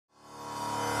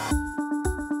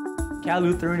Cal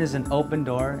Lutheran is an open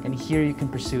door, and here you can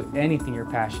pursue anything you're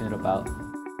passionate about.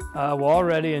 Well,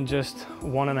 already in just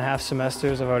 1.5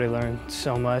 semesters, I've already learned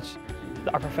so much.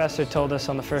 Our professor told us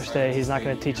on the first day he's not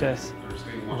going to teach us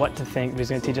what to think, but he's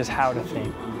going to teach us how to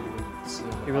think.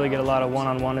 You really get a lot of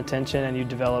one-on-one attention, and you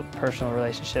develop personal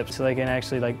relationships, so they can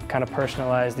actually kind of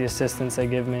personalize the assistance they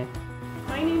give me.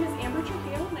 My name is Amber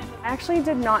Trujillo. I actually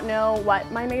did not know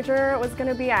what my major was going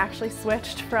to be. I actually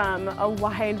switched from a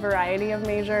wide variety of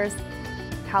majors.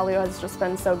 Cal Lu has just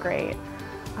been so great,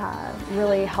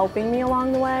 really helping me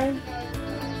along the way.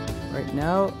 Right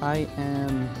now, I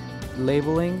am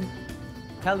labeling.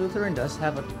 Cal Lutheran does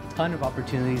have a ton of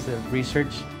opportunities of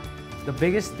research. The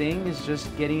biggest thing is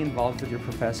just getting involved with your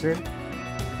professor.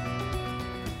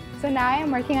 So now I'm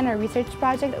working on a research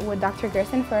project with Dr.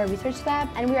 Gerson for a research lab,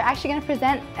 and we're actually going to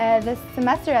present this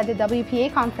semester at the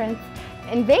WPA conference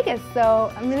in Vegas,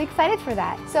 so I'm really excited for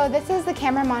that. So this is the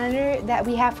camera monitor that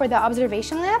we have for the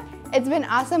observation lab. It's been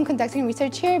awesome conducting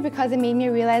research here because it made me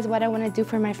realize what I want to do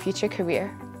for my future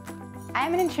career.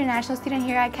 I'm an international student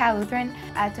here at Cal Lutheran.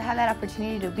 To have that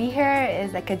opportunity to be here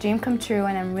is like a dream come true,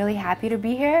 and I'm really happy to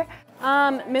be here.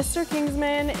 Mr.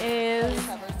 Kingsman is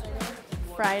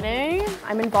Friday.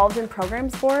 I'm involved in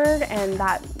programs board, and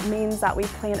that means that we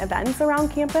plan events around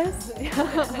campus.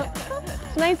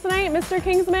 Tonight's the night, Mr.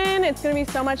 Kingsman. It's going to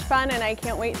be so much fun, and I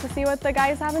can't wait to see what the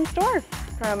guys have in store.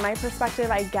 From my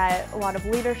perspective, I get a lot of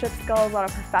leadership skills, a lot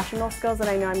of professional skills that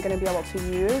I know I'm going to be able to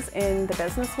use in the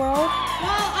business world. Well,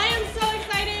 I am so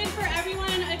excited for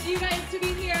everyone of you guys to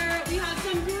be here. We have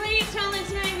some great talent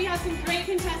tonight. We have some great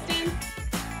contestants.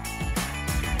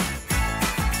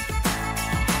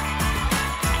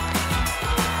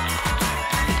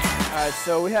 All right,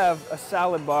 so we have a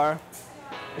salad bar.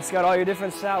 It's got all your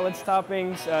different salads,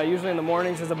 toppings. Usually in the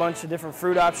mornings there's a bunch of different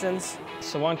fruit options.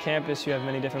 So on campus you have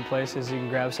many different places you can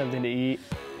grab something to eat.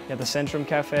 You have the Centrum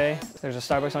Cafe. There's a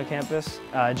Starbucks on campus.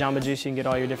 Jamba Juice, you can get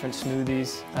all your different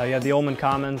smoothies. You have the Ullman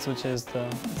Commons, which is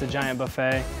it's a giant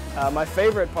buffet. My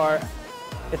favorite part,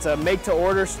 it's a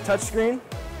make-to-order touchscreen.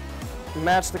 You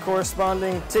match the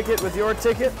corresponding ticket with your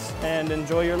ticket and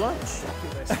enjoy your lunch.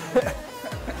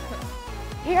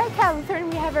 Here at Cal Lutheran,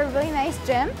 we have a really nice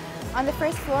gym. On the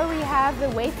first floor, we have the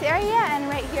weights area, and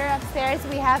right here upstairs,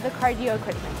 we have the cardio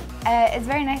equipment. It's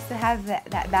very nice to have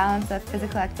that balance of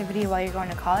physical activity while you're going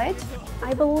to college.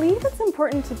 I believe it's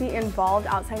important to be involved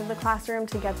outside of the classroom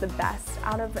to get the best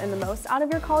out of and the most out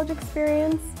of your college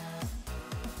experience.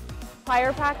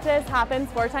 Choir practice happens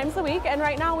 4 times a week, and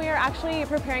right now we are actually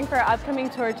preparing for our upcoming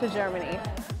tour to Germany.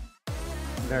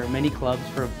 There are many clubs,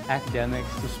 from academics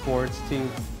to sports to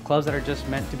clubs that are just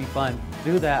meant to be fun.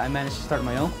 Through that, I managed to start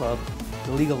my own club,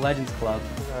 the League of Legends Club.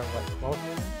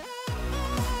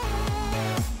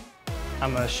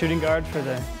 I'm a shooting guard for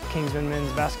the Kingsman men's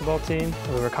basketball team.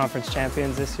 We were conference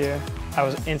champions this year. I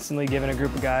was instantly given a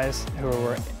group of guys who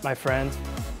were my friends.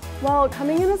 Well,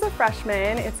 coming in as a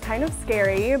freshman, it's kind of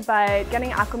scary, but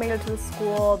getting acclimated to the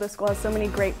school has so many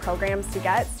great programs to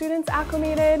get students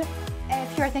acclimated.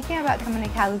 If you're thinking about coming to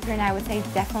Cal Lutheran, I would say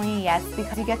definitely yes,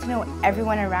 because you get to know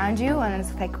everyone around you, and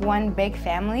it's like one big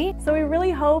family. So we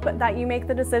really hope that you make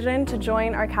the decision to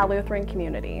join our Cal Lutheran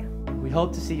community. We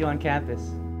hope to see you on campus.